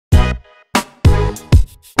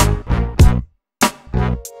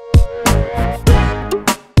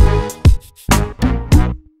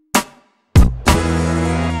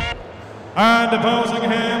And opposing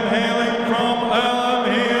him, hailing from Elam,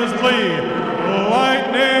 he is Lee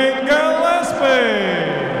Lightning Gillespie.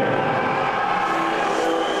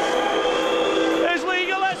 There's Lee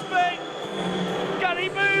Gillespie. Gary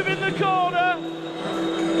move in the corner.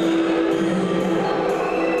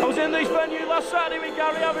 I was in this venue last Saturday with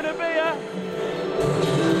Gary having a beer.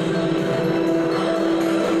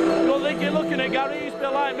 Don't think you're looking at Gary, he's a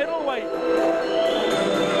bit like middleweight.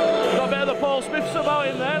 Got a bit of the Paul Smiths about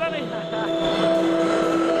him there, hasn't he?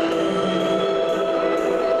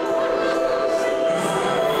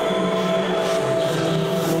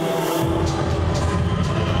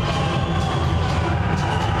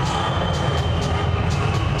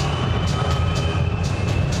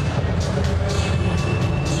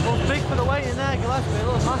 Big for the weight in there, Gillespie, it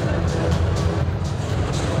looks massive.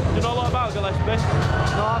 Do you know a lot about Gillespie?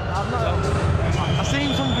 No, I've not. I've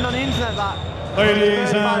seen something on the internet that.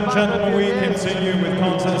 Ladies and gentlemen, we continue with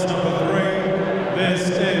contest number 3. This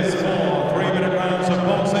is for 3-minute rounds of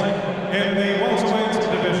boxing in the welterweight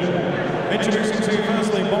division. Introducing to you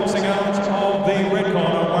firstly, boxing out of the red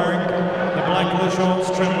corner, wearing the black collar shorts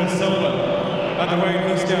trimmed with silver. At the weight,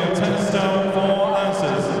 he's scaled 10 stone 4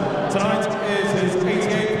 ounces. Tonight is his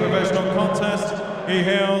 88th professional contest. He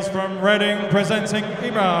hails from Reading, presenting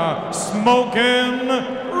Ima Smokin'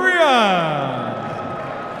 Riyaz.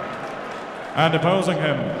 And opposing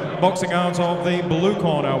him, boxing out of the blue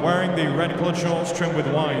corner, wearing the red coloured shorts trimmed with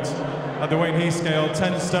white. At the weight, he scaled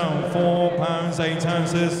 10 stone 4 pounds 8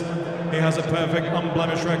 ounces. He has a perfect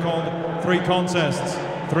unblemished record, 3 contests,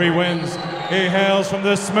 3 wins. He hails from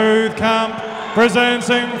the smooth camp,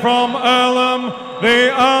 presenting from Earlham,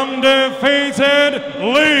 the undefeated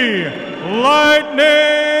Lee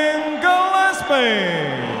Lightning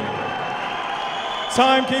Gillespie.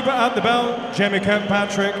 Timekeeper at the bell, Jamie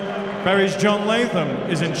Kirkpatrick. Berry's John Latham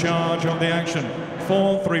is in charge of the action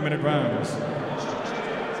for 3-minute rounds.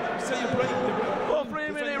 For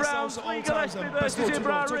 3-minute rounds, Lee Gillespie versus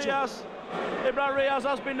Ibrahim Riyaz. Ibrahim Riyaz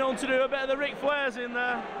has been known to do a bit of the Ric Flairs in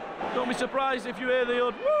there. Don't be surprised if you hear the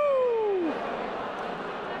odd woo!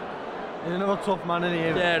 He's another tough man, isn't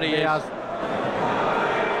he? There he is.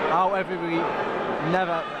 Out every week,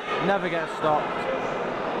 never gets stopped.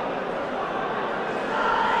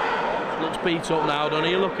 Looks beat up now, doesn't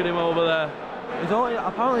he? Look at him over there.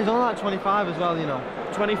 Apparently he's only like 25 as well, you know.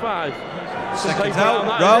 25. Seconds out,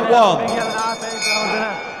 round 1.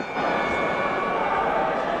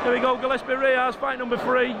 Here we go, Gillespie Riyaz, fight number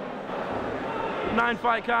 3.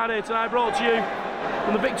 9-fight card here tonight, brought to you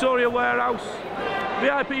from the Victoria Warehouse.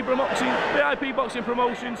 VIP Boxing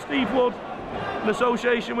Promotion, Steve Wood, in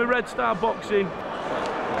association with Red Star Boxing.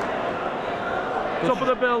 Top of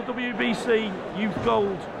the bill, WBC Youth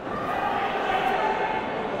Gold.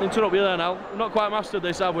 Interrupt you there now. We've not quite mastered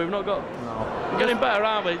this, have we? We've not got. No. We're getting better,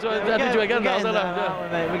 aren't we? I did you again now, didn't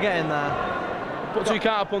I? We're getting there. Put 2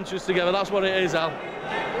 counter punches together, that's what it is, Al.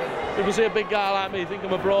 People see a big guy like me, think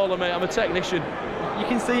I'm a brawler, mate. I'm a technician. You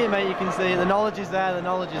can see it, mate, you can see it. The knowledge is there, the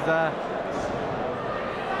knowledge is there.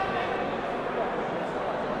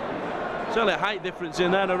 It's only a height difference in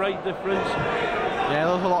there, and a rate difference. Yeah,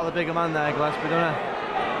 there's a lot of the bigger man there, Gillespie, don't he?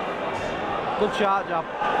 Good sharp job.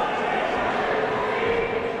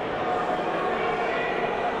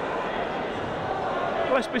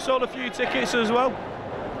 Gillespie sold a few tickets as well.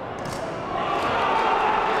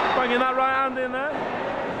 Banging that right hand in there.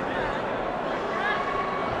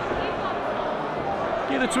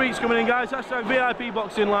 Keep the tweets coming in, guys. Hashtag VIP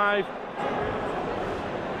Boxing Live.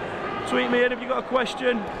 Tweet me in if you've got a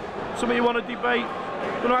question, something you want to debate.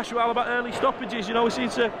 I'm going to ask you all about early stoppages. You know, we seem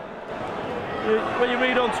to, when you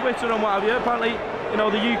read on Twitter and what have you, apparently, you know,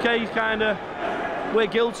 the UK is kind of, we're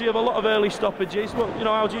guilty of a lot of early stoppages. Well, you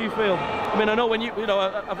know, how do you feel? I mean, I know when you know,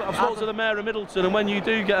 I've spoken to the Mayor of Middleton, and when you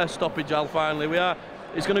do get a stoppage, Al, finally,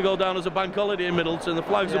 it's going to go down as a bank holiday in Middleton. The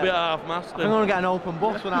flags will be at half-mast. I'm going to get an open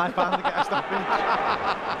bus when I finally get a stoppage.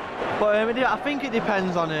 But I think it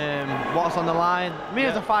depends on what's on the line. Me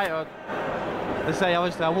as a fighter, they say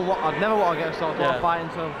obviously I'd never want to get a stop while fighting,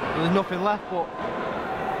 so there's nothing left. But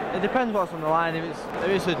it depends what's on the line. If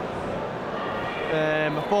it's a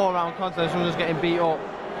 4-round contest, someone's getting beat up,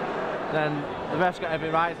 then the ref's got every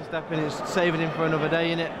right to step in. It's saving him for another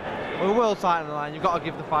day, innit? With a world title on the line, you've got to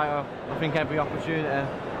give the fighter, I think, every opportunity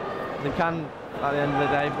they can at the end of the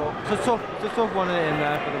day. But it's a tough one in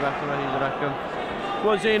there for the referees, I reckon.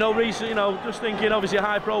 Well, recently, just thinking, obviously,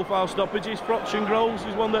 high-profile stoppages. Frotch and Groves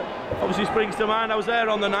is one that obviously springs to mind. I was there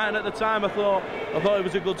on the night, and at the time, I thought it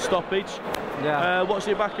was a good stoppage. Yeah. Watched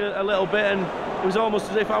it back a little bit, and it was almost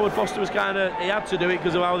as if Howard Foster was kind of, he had to do it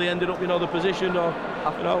because of how they ended up, you know, the position, or,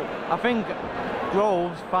 you know. I think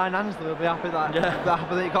Groves financially will be happy that,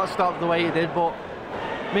 happy that it got stopped the way it did, but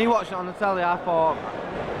me watching it on the telly, I thought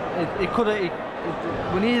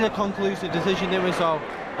we needed a conclusive decision, didn't we? So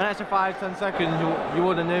an extra 5-10 seconds, you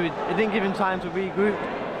would have knew. It didn't give him time to regroup.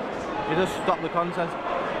 He just stopped the contest.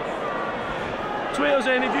 Tweet us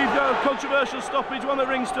in if you've got a controversial stoppage, one that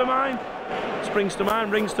rings to mind. Springs to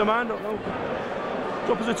mind, rings to mind, don't know.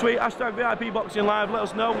 Drop us a tweet, hashtag VIP Boxing Live, let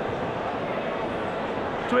us know.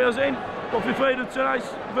 Tweet us in. What we played of tonight's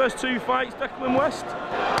first 2 fights, Declan West.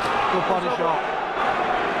 Good body shot.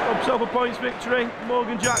 Got himself a points victory.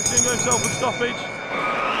 Morgan Jackson got himself a stoppage.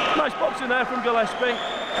 Nice boxing there from Gillespie.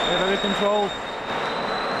 Yeah, very controlled.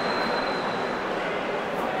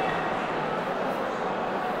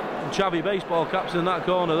 Chavvy baseball caps in that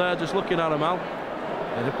corner there, just looking at him out.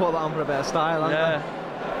 Yeah, they put that on for a bit of style, haven't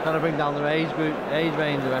they? Trying to bring down their age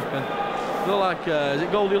range, I reckon. Look like, is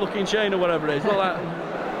it Goldie Looking Chain or whatever it is? Look like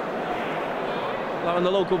when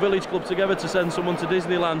the local village club together to send someone to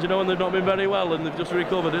Disneyland, you know, when they've not been very well and they've just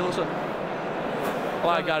recovered. It looks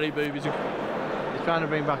like Gary Boob. He's trying to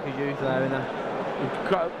bring back his youth there, isn't he?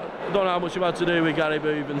 I don't know how much you've had to do with Gary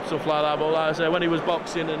Boob and stuff like that, but like I say, when he was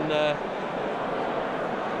boxing and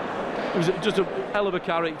he was just a hell of a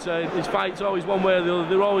character. His fights always one way or the other,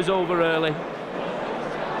 they're always over early.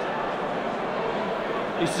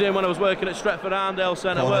 I used to see him when I was working at Stretford Arndale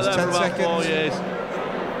Centre. I worked there for about 4 years.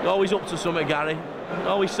 Always up to something, Gary.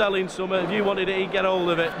 Always selling something. If you wanted it, he'd get hold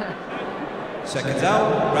of it. Seconds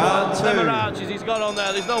out, round 2. Never arches he's got on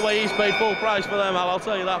there. There's no way he's paid full price for them, Al. I'll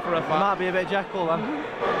tell you that for a fact. Might be a bit Jekyll then.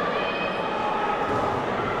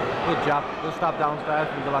 Good jab. Good stab downstairs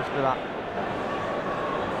from Gillespie that.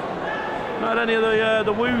 Not any of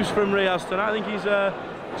the woos from Riyaz tonight. I think he's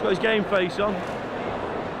got his game face on.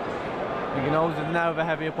 I think he knows he's now a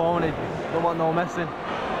heavy opponent. He don't want no messing.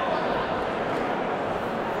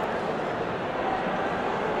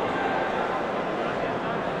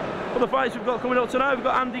 The fights we've got coming up tonight, we've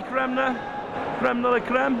got Andy Kremner, Kremner the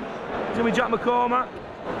Krem, he's in with Jack McCormack,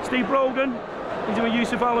 Steve Brogan, he's in with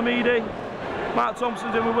Yusuf Alamidi, Mark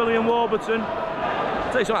Thompson's in with William Warburton. I'll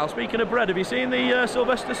tell you something, speaking of bread, have you seen the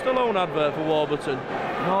Sylvester Stallone advert for Warburton?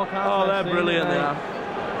 No, can't. Oh, they're brilliant, they are.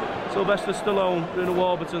 Sylvester Stallone doing a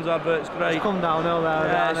Warburton's advert, it's great. It's come downhill there.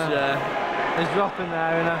 Yes, yeah. He's dropping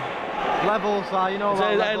there, you know. Levels, you know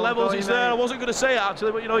about levels is there. I wasn't going to say it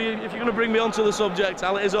actually, but you know, if you're going to bring me onto the subject,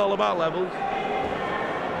 Al, it is all about levels.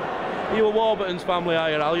 You were Warburton's family,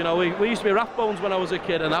 are you, Al? You know, we used to be Rathbones when I was a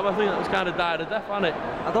kid, and I think that was kind of died a death, hasn't it?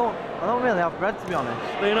 I don't really have bread, to be honest.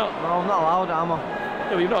 Do you not? No, I'm not allowed, am I? Yeah,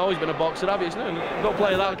 but you've not always been a boxer, have you? Don't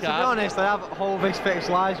play that card. To be honest, I have whole big fixed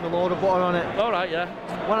slice with a load of butter on it. All right, yeah.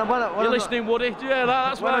 When you're listening, Woody? Do you hear that?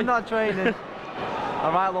 That's when why. I'm not training,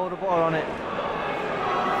 I write a load of butter on it.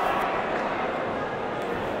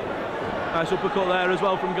 Nice uppercut there as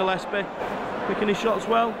well from Gillespie. Picking his shots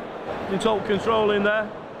well. In total control in there.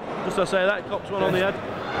 Just as I say that, cops one on the head.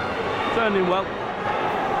 Turning well.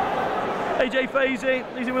 AJ Fazy,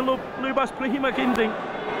 he's in with Lubas Primakinding.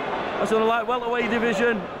 That's in the light welterweight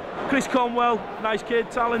division. Chris Conwell, nice kid,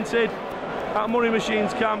 talented. At Murray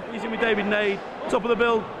Machines camp, he's in with David Nade. Top of the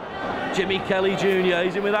bill, Jimmy Kelly Jr.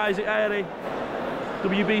 He's in with Isaac Airy.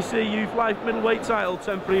 WBC Youth Life middleweight title,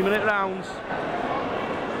 10 3-minute rounds.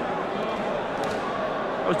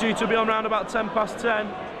 I was due to be on round about 10 past 10.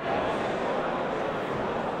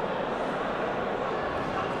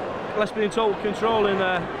 Gillespie in total control in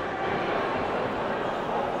there.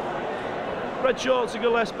 Red shorts of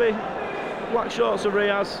Gillespie, black shorts of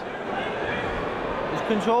Riyaz. He's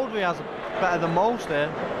controlled Riyaz better than most here.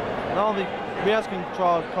 No, Riyaz can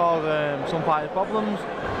cause some fighters problems.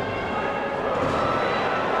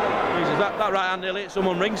 Jesus, that right hand nearly hit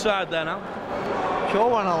someone ringside there now. Sure,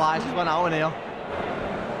 one of the lights went out in here.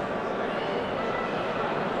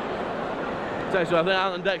 So I think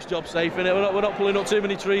Ant Deck's job's safe in it. We're not pulling up too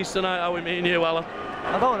many trees tonight, are we, me and you, Ella?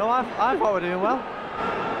 I don't know, I thought we're doing well.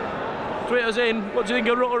 Tweet us in, what do you think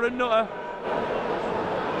of Rutter and Nutter?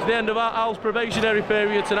 It's the end of Al's probationary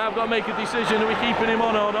period tonight. I've got to make a decision, are we keeping him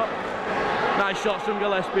on or not? Nice shots from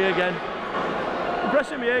Gillespie again.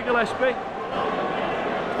 Impressing me here, Gillespie.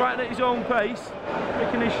 Fighting at his own pace,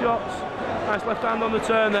 picking his shots. Nice left hand on the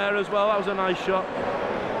turn there as well, that was a nice shot.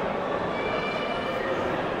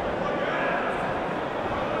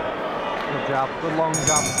 Good jab, good long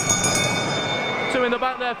jab. 2 in the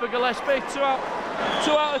back there for Gillespie, 2 out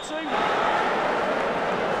of 2.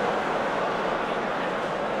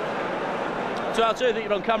 2 out of 2, I think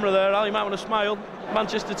you're on camera there, Al, you might want to smile.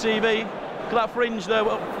 Manchester TV, look at that fringe there.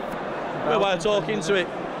 Well, We're while talking to it.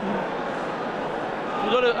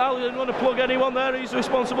 You want to plug anyone there who's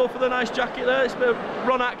responsible for the nice jacket there? It's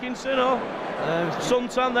Ron Atkinson or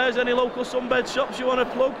Suntan. There's any local sunbed shops you want to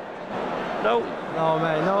plug? No? No,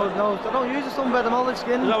 mate, no. I don't use a sunbed, I'm olive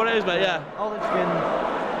skin. Is that what it is, mate? Yeah. Olive skin.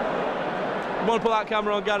 You want to put that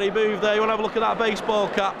camera on Gary Booth there? You want to have a look at that baseball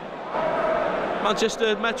cap?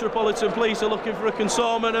 Manchester Metropolitan Police are looking for a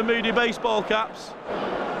consignment of Moody baseball caps.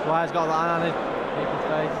 Why he's got that on his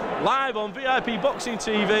face. Live on VIP Boxing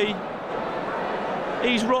TV.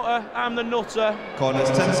 He's Rutter, I'm the Nutter. Corners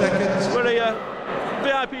 10 seconds. We're here,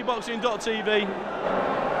 VIPboxing.tv.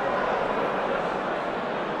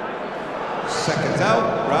 Seconds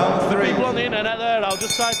out, round 3. People on the internet there, I'll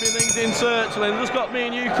just typing things in, searching. Just got me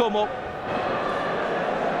and you come up.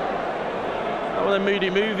 That one of the Moody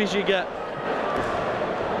movies you get.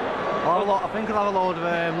 I think I'll have a load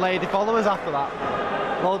of lady followers after that.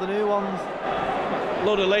 Load of new ones.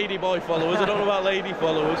 Load of lady boy followers. I don't know about lady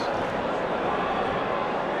followers.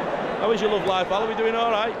 How is your love life, Al? Are we doing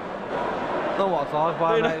all right? Don't know what to talk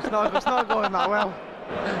about, mate. It's not going that well.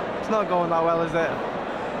 It's not going that well, is it?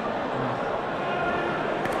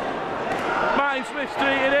 Martin Smith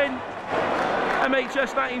streeted in.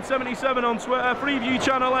 MHS 1977 on Twitter. Freeview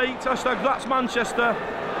Channel 8. Hashtag That's Manchester.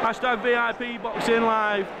 Hashtag VIP Boxing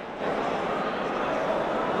Live.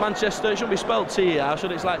 Manchester, it shouldn't be spelled T-R,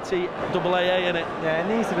 should it? It's like T-A-A-A, innit? Yeah, it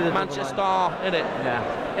needs to be the Manchester, innit? Yeah.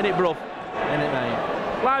 Innit, bruv? Innit,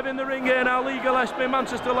 mate? Live in the ring here now, Lee Gillespie,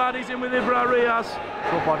 Manchester lad, he's in with Riyaz.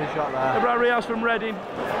 Good body shot there. Riyaz from Reading.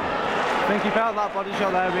 I think he felt that body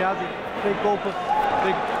shot there, Riyaz. Big gulp of...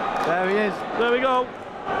 There he is. There we go.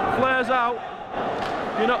 Flares out.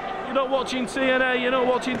 You're not watching TNA, you're not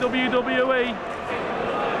watching WWE.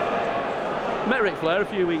 Met Ric Flair a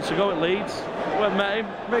few weeks ago at Leeds. Went met him.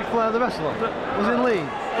 Ric Flair, the wrestler? Was in Leeds?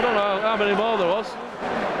 I don't know how many more there was.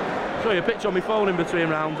 Show you a picture on my phone in between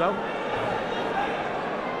rounds out.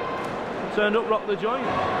 Turned up, rocked the joint.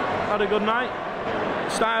 Had a good night.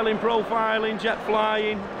 Styling, profiling, jet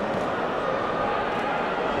flying.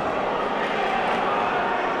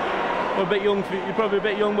 We're a bit young, you're probably a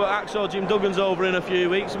bit young, but Axel Jim Duggan's over in a few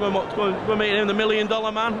weeks. We're meeting him, the $1 Million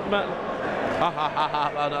Man.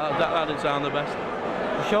 That didn't sound the best.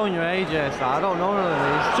 You're showing your age here, sir. I don't know none of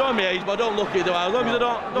these. Showing my age, but I don't look it, do I? As long as I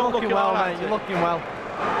don't look it well, right, mate. You're looking well.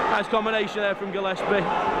 Nice combination there from Gillespie.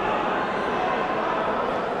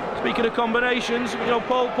 Speaking of combinations, you know,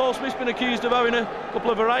 Paul Smith's been accused of having a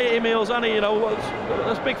couple of variety meals, hasn't he? You know,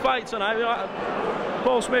 that's a big fight tonight. You know,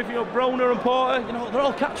 Paul Smith, you know, Broner and Porter, you know, they're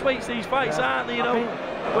all catchweights, these fights, aren't they? You know,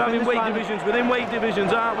 we're having weight divisions within weight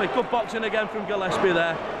divisions, aren't we? Good boxing again from Gillespie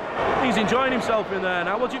there. He's enjoying himself in there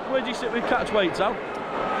now. Where do you sit with catchweights, Al?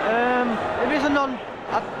 If it's a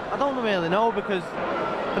I don't really know, because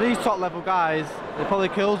for these top level guys, it probably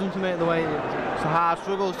kills them to make the weight. It's a hard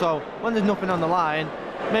struggle, so when there's nothing on the line,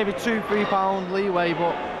 maybe 2-3 pound leeway,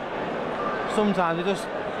 but sometimes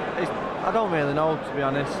I don't really know, to be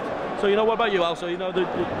honest. So, you know, what about you, Al? So, you know, the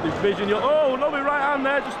vision, oh, lovely right hand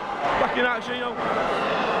there, just back in action, you know.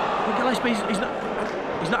 But Gillespie, he's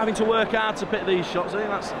not having to work hard to pick these shots. I think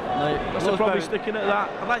that's probably sticking at that.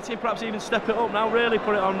 I'd like to see him perhaps even step it up now, really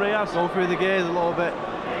put it on Riyaz. Go through the gears a little bit.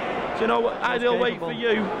 So, you know what, ideal weight for you,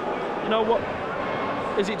 you know what,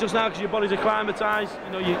 is it just now because your body's acclimatised?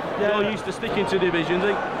 You know, you're used to sticking to divisions.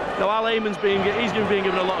 Now, Al Heyman's being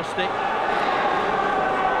given a lot of stick.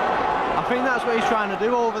 I think that's what he's trying to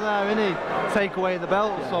do over there, isn't he? Take away the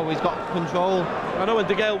belt, so he's got control. I know when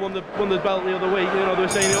DeGale won the belt the other week, you know, they were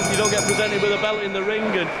saying you don't get presented with a belt in the ring,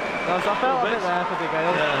 and I felt a bit there for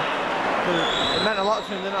DeGale. Yeah. It meant a lot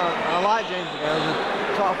to him, didn't it? And I like James DeGale, he's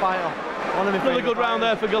a sort of fighter. Another good round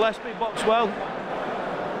there for Gillespie, boxed well.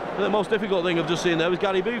 The most difficult thing I've just seen there was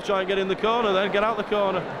Gary Booth trying to get in the corner, then get out the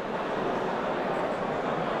corner.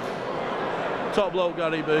 Top bloke,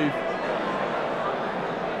 Gary Booth.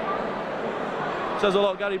 Says a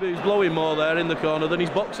lot, Gary Booth's blowing more there in the corner than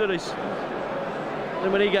his boxer is.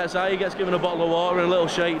 Then when he gets out, he gets given a bottle of water and a little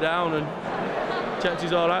shake down and checks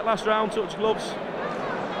he's all right. Last round, touch gloves.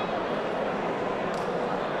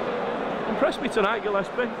 Impressed me tonight,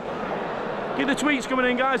 Gillespie. Keep the tweets coming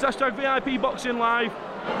in, guys. Hashtag VIP Boxing Live.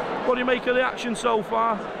 What do you make of the action so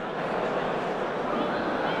far?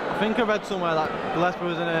 I think I read somewhere that Gillespie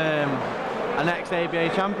was an ex-ABA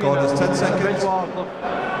champion. God, there's 10 seconds. Bridgewater Club.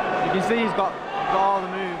 You can see he's got all the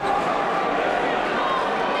moves.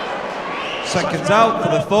 Seconds out for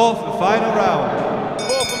the fourth and final round.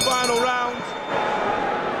 Fourth and final round.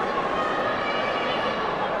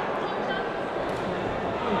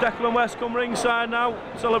 And Declan West come ringside now,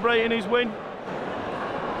 celebrating his win.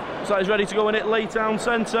 Looks like he's ready to go in at Laytown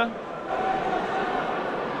Centre.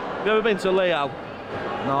 Have you ever been to Leal?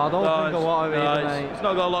 No, I don't think I want to either, mate. It's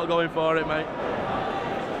not got a lot going for it, mate.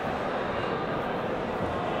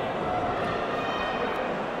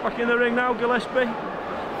 Back in the ring now, Gillespie.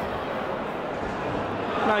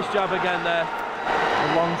 Nice jab again there.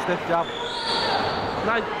 A long, stiff jab.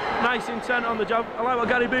 Nice intent on the jab. I like what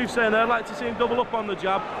Gary Booth's saying there. I'd like to see him double up on the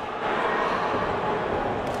jab.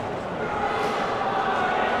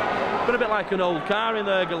 But a bit like an old car in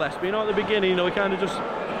there, Gillespie. You know, at the beginning, you know, he kind of just,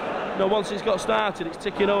 you know, once it's got started, it's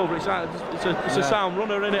ticking over. It's a sound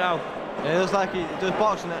runner, isn't it, Al? Yeah, it looks like he's just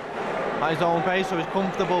boxing it at his own pace, so he's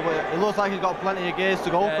comfortable, but it looks like he's got plenty of gears to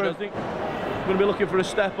go through. I think we're going to be looking for a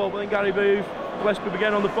step up. I think Gary Booth, Gillespie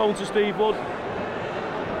again on the phone to Steve Wood.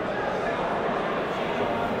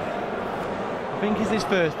 I think it's his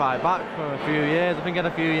first fight back for a few years. I think he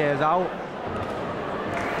had a few years out.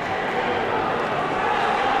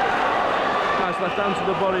 Nice left hand to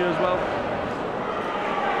the body as well.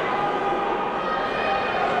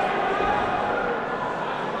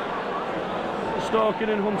 Stalking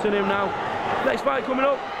and hunting him now. Next fight coming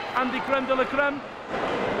up, Andy Creme de la Creme.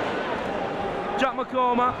 Jack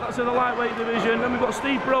McCormack, that's in the lightweight division. Then we've got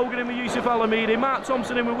Steve Brogan in with Yusuf Alamidi, Mark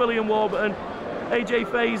Thompson in with William Warburton, AJ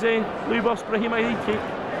Fazy, Lou Osprey, Himaiki,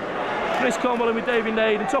 Chris Conwell in with David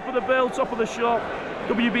Naden. Top of the bill, top of the shop,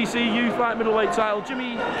 WBC Youth Light Middleweight title,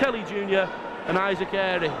 Jimmy Kelly Jr. and Isaac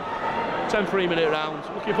Airy. 10 3-minute rounds.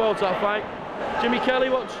 Looking forward to that fight. Jimmy Kelly,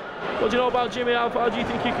 what do you know about Jimmy? How far do you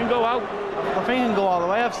think he can go out? I think he can go all the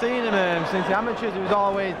way. I've seen him since the amateurs. He was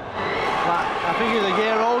always, like, I think he was a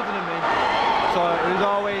year older than me. So he was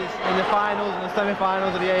always in the finals and the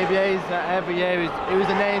semi-finals of the ABAs every year. He was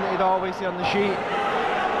a name that you'd always see on the sheet.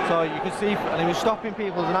 So you could see, and he was stopping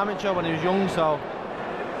people as an amateur when he was young. So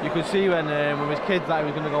you could see when with his kids that he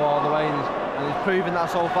was going to go all the way, and he's proven that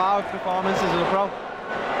so far with performances as a pro.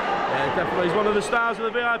 Yeah, definitely. He's one of the stars of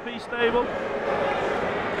the VIP stable.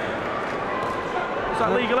 Looks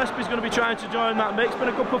like Lee Gillespie's going to be trying to join that mix. Been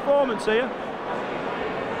a good performance here.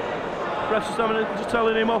 Ref's just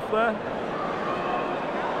telling him off there.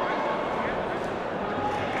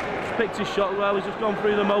 Just picked his shot well. He's just gone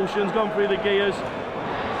through the motions, gone through the gears.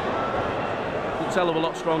 Looks a hell of a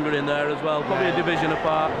lot stronger in there as well. Probably a division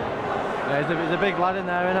apart. Yeah, he's a big lad in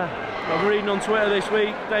there, isn't he? I've reading on Twitter this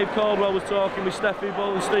week, Dave Caldwell was talking with Steffi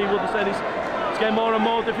Bull and Steve Wood, and said it's getting more and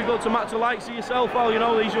more difficult to match the likes of yourself, Al. You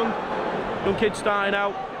know, these young kids starting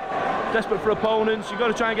out, desperate for opponents. You've got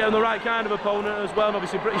to try and get them the right kind of opponent as well. And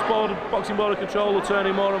obviously, British Boxing Board of Control are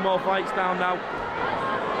turning more and more fights down now.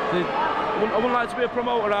 I wouldn't like to be a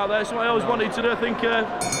promoter out there, so I always wanted to do. I think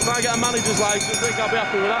if I get a manager's license, I think I'll be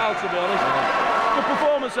happy with that, Al, to be honest. Good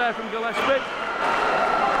performance there from Gillespie.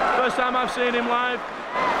 First time I've seen him live.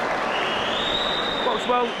 Boxed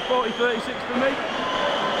well, 40-36 for me.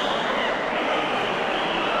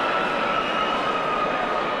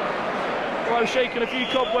 Well, I was shaking a few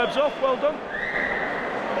cobwebs off, well done.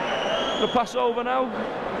 Gonna pass over now.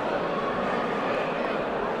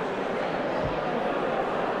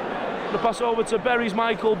 Gonna pass over to Berry's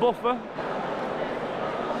Michael Buffer.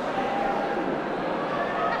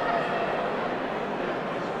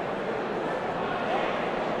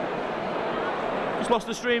 Just lost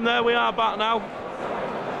the stream there, we are back now.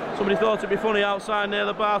 Somebody thought it'd be funny outside near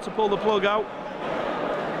the bar to pull the plug out.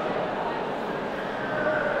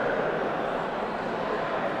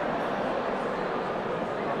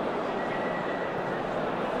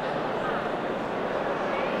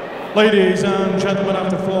 Ladies and gentlemen,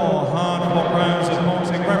 after 4 hard-fought rounds of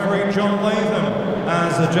boxing, referee John Latham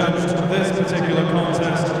has adjudged this particular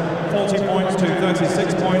contest 40 points to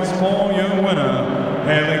 36 points for your winner,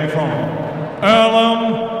 hailing from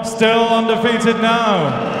Earlham, still undefeated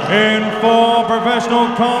now in 4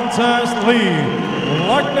 professional contests, Lee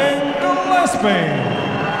Lightning Gillespie.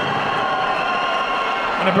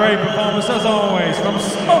 And a brave performance as always from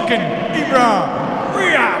Smoking Ibra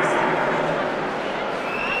Riyaz.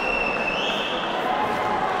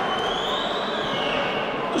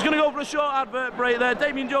 Just going to go for a short advert break there.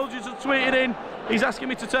 Damien Jones just tweeted in. He's asking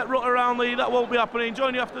me to take Rutter around Lee. That won't be happening.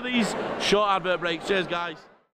 Join you after these short advert breaks. Cheers, guys.